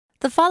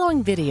The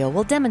following video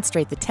will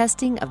demonstrate the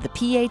testing of the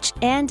pH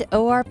and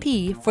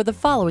ORP for the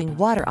following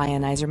water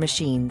ionizer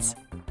machines: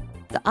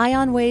 the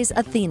Ionways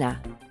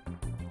Athena,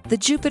 the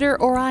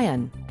Jupiter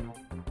Orion,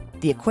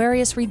 the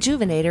Aquarius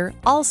Rejuvenator,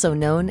 also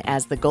known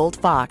as the Gold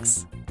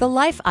Fox, the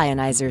Life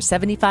Ionizer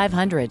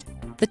 7500,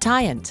 the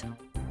Tiant.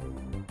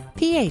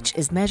 pH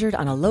is measured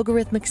on a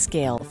logarithmic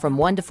scale from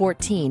 1 to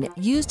 14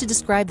 used to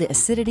describe the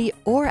acidity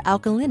or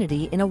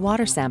alkalinity in a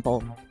water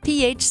sample.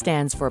 pH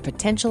stands for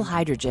potential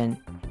hydrogen.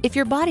 If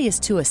your body is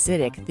too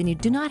acidic, then you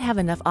do not have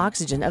enough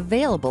oxygen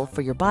available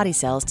for your body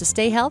cells to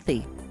stay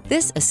healthy.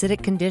 This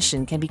acidic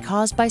condition can be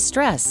caused by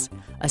stress,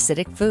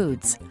 acidic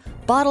foods,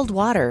 bottled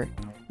water,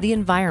 the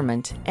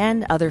environment,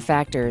 and other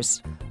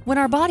factors. When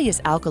our body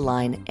is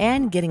alkaline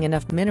and getting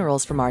enough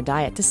minerals from our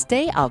diet to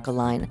stay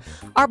alkaline,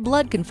 our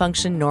blood can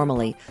function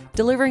normally,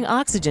 delivering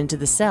oxygen to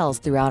the cells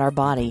throughout our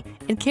body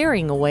and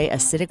carrying away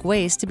acidic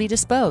waste to be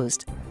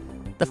disposed.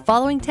 The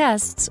following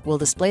tests will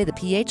display the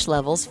pH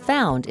levels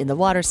found in the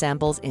water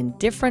samples in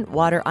different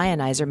water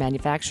ionizer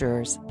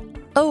manufacturers.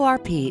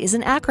 ORP is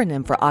an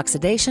acronym for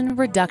Oxidation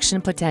Reduction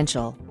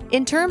Potential.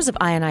 In terms of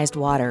ionized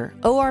water,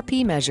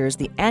 ORP measures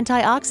the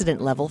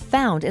antioxidant level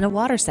found in a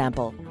water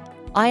sample.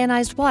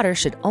 Ionized water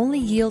should only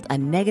yield a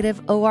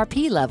negative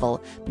ORP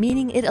level,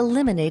 meaning it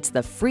eliminates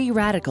the free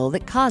radical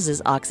that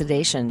causes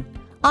oxidation.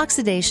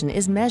 Oxidation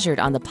is measured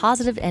on the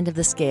positive end of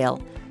the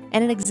scale,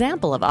 and an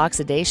example of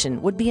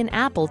oxidation would be an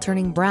apple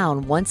turning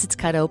brown once it's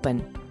cut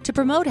open. To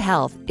promote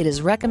health, it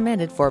is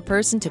recommended for a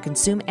person to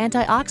consume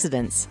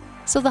antioxidants.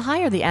 So the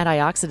higher the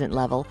antioxidant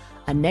level,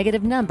 a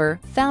negative number,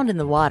 found in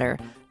the water,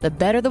 the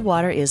better the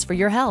water is for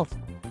your health.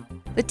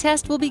 The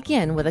test will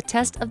begin with a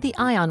test of the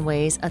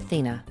Ionways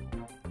Athena.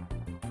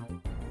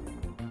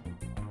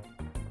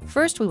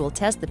 First, we will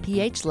test the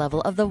pH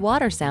level of the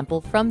water sample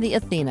from the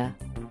Athena.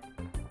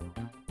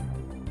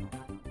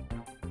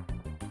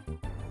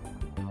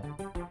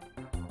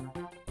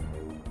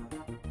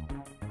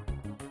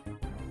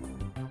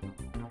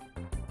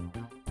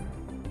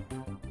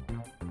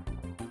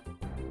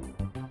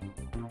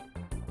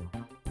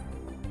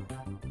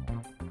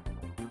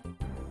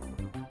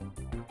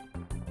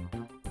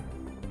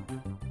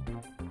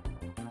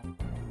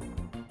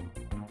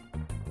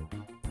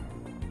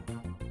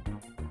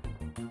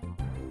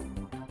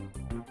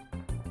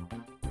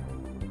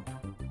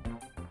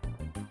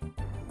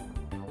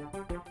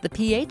 The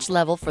pH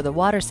level for the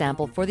water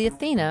sample for the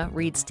Athena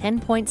reads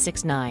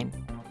 10.69.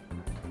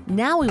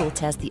 Now we will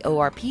test the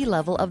ORP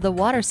level of the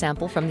water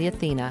sample from the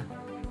Athena.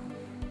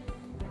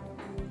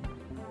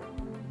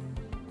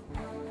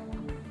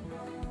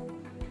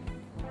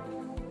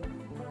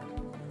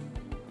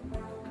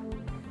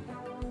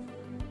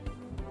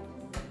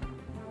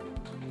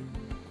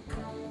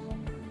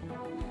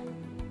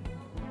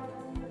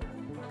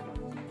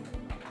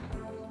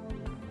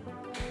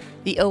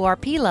 The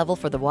ORP level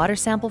for the water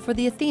sample for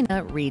the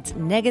Athena reads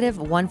negative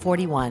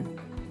 141.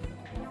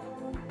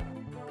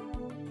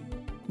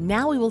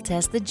 Now we will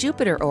test the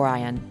Jupiter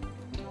Orion.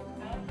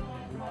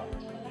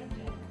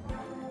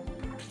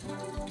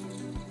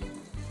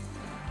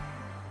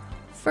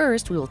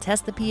 First, we will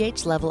test the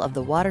pH level of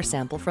the water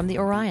sample from the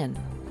Orion.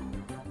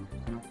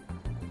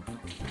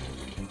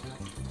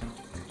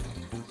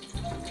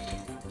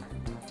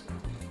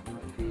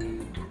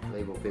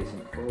 Label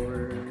facing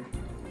forward.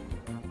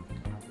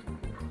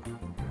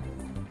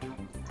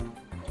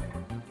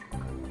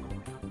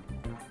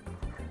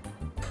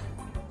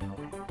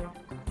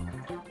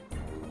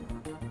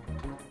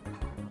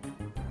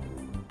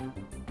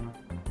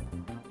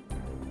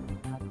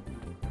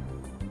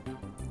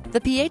 The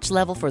pH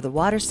level for the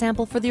water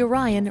sample for the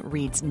Orion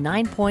reads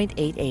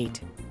 9.88.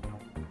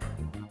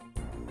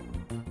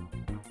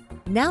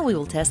 Now we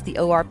will test the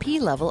ORP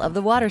level of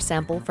the water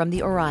sample from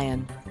the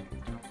Orion.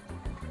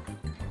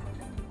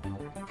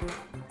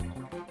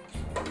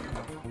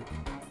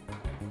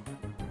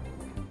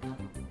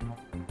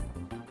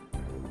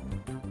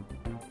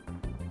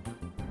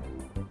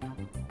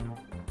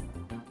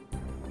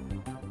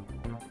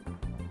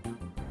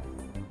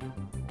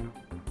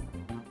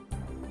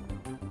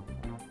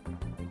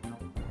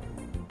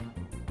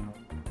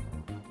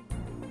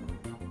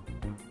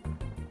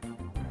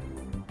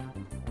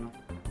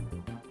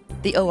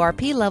 The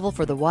ORP level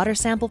for the water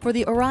sample for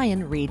the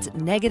Orion reads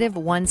negative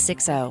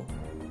 160.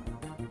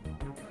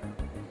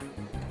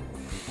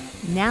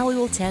 Now we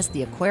will test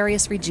the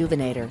Aquarius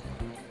Rejuvenator.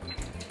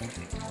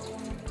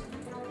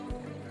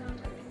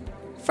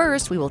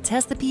 First, we will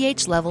test the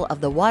pH level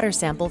of the water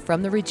sample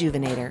from the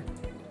Rejuvenator.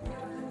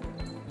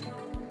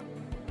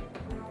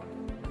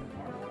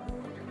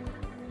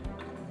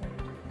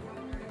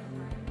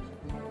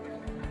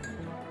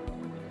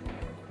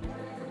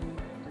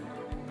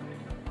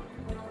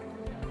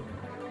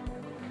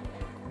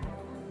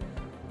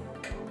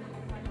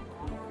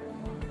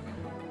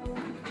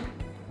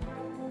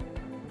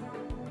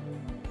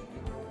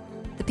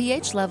 The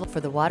pH level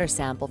for the water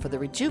sample for the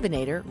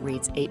Rejuvenator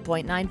reads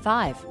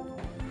 8.95.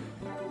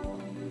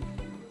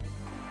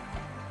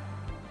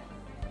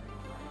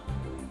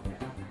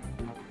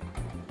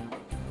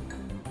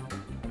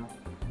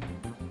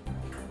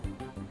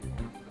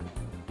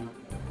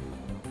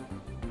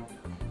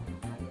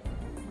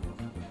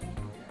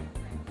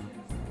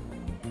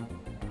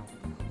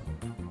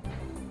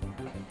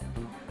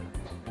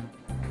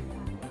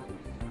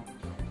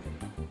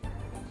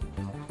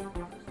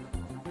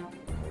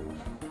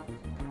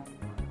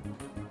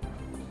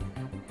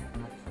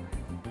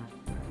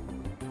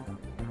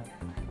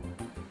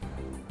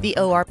 The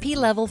ORP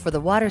level for the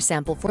water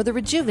sample for the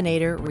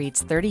Rejuvenator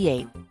reads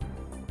 38.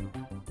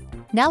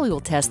 Now we will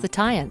test the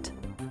Tiant.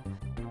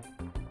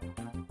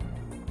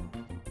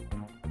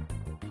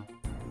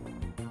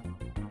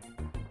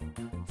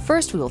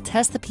 First, we will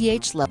test the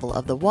pH level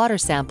of the water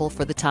sample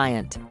for the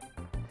Tiant.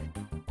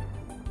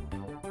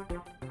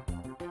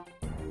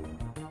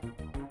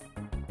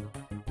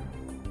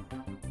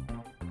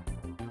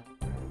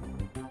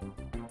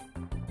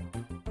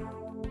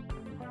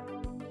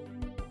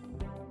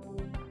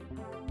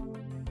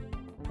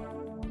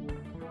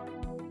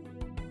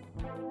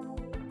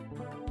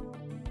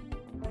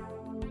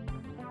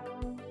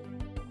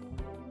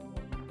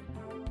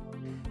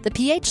 The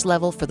pH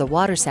level for the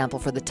water sample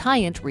for the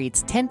Tiant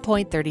reads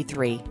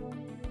 10.33.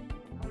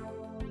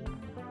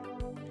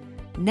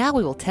 Now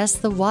we will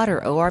test the water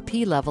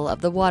ORP level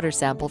of the water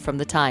sample from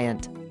the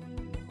Tiant.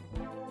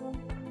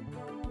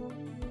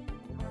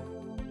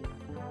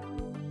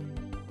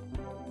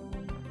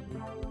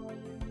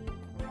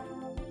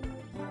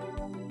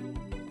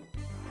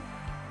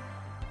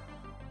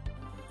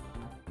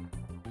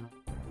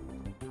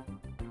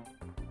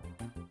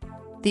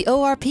 The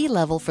ORP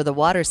level for the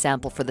water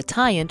sample for the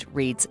Tiant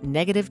reads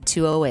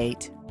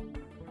 -208.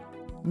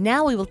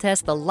 Now we will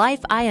test the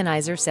Life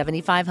Ionizer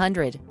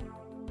 7500.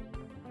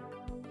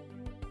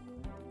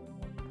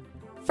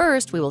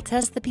 First, we will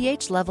test the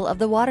pH level of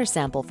the water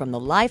sample from the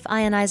Life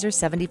Ionizer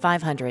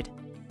 7500.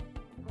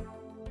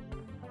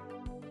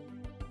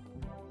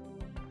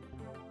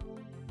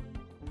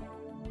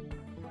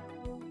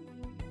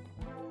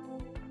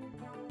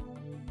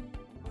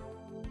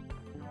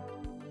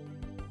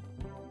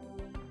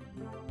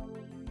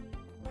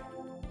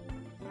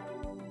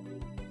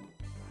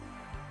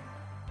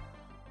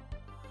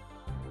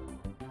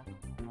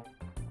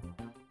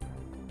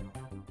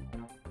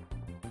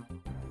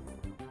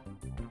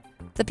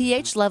 The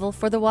pH level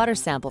for the water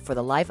sample for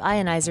the Life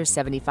Ionizer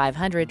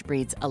 7500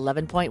 reads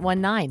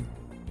 11.19.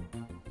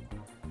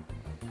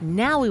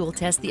 Now we will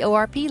test the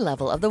ORP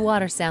level of the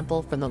water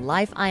sample from the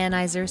Life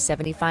Ionizer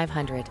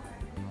 7500.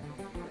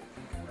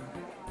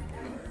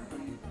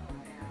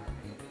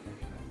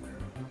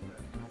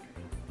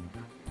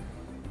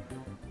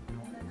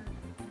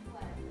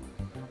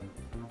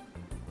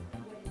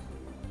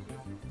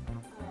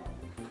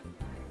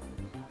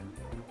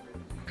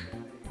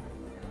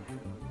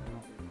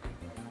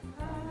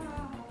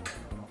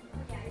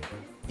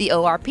 The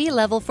ORP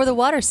level for the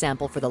water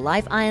sample for the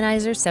Life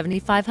Ionizer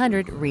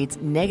 7500 reads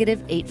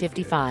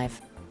 -855.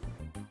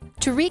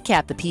 To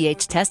recap the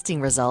pH testing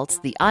results,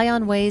 the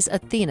Ionizers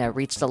Athena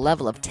reached a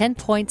level of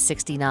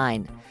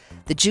 10.69.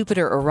 The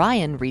Jupiter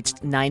Orion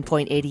reached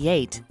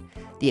 9.88.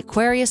 The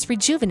Aquarius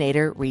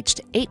Rejuvenator reached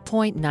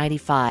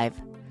 8.95.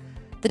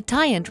 The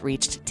Tiant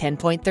reached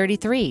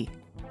 10.33.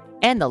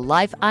 And the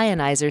Life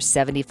Ionizer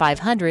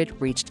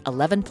 7500 reached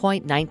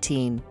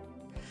 11.19.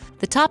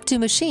 The top two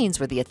machines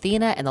were the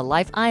Athena and the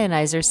Life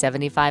Ionizer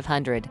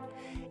 7500.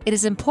 It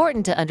is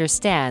important to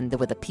understand that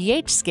with a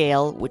pH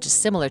scale, which is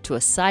similar to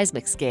a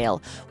seismic scale,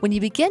 when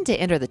you begin to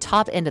enter the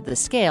top end of the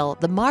scale,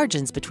 the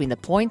margins between the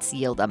points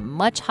yield a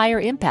much higher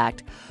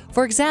impact.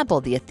 For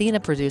example, the Athena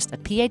produced a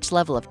pH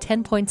level of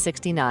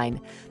 10.69.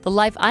 The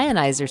Life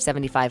Ionizer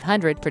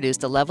 7500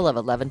 produced a level of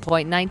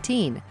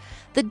 11.19.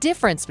 The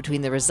difference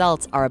between the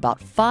results are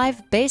about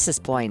 5 basis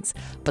points,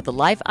 but the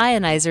Life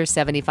Ionizer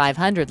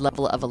 7500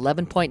 level of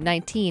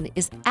 11.19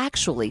 is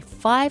actually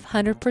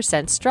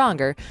 500%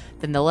 stronger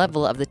than the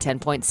level of the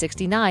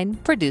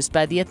 10.69 produced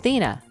by the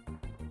Athena.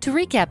 To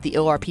recap the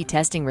ORP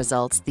testing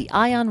results, the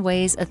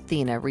Ionizers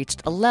Athena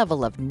reached a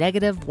level of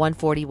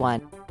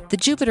 -141. The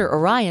Jupiter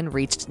Orion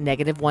reached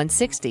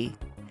 -160.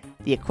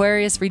 The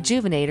Aquarius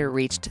Rejuvenator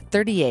reached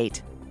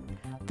 38.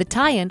 The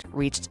Tiant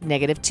reached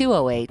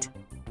 -208.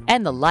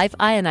 And the Life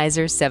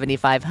Ionizer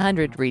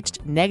 7500 reached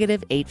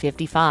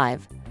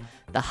 -855.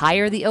 The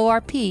higher the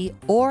ORP,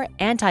 or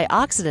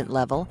antioxidant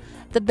level,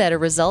 the better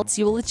results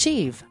you will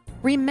achieve.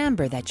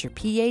 Remember that your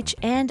pH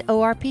and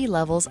ORP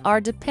levels are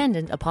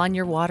dependent upon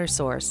your water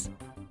source.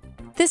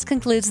 This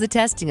concludes the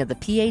testing of the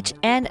pH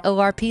and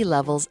ORP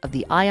levels of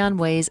the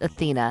Ionizers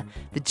Athena,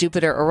 the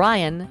Jupiter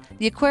Orion,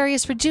 the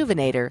Aquarius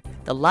Rejuvenator,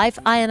 the Life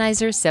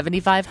Ionizer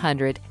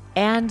 7500,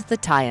 and the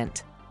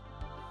Tiant.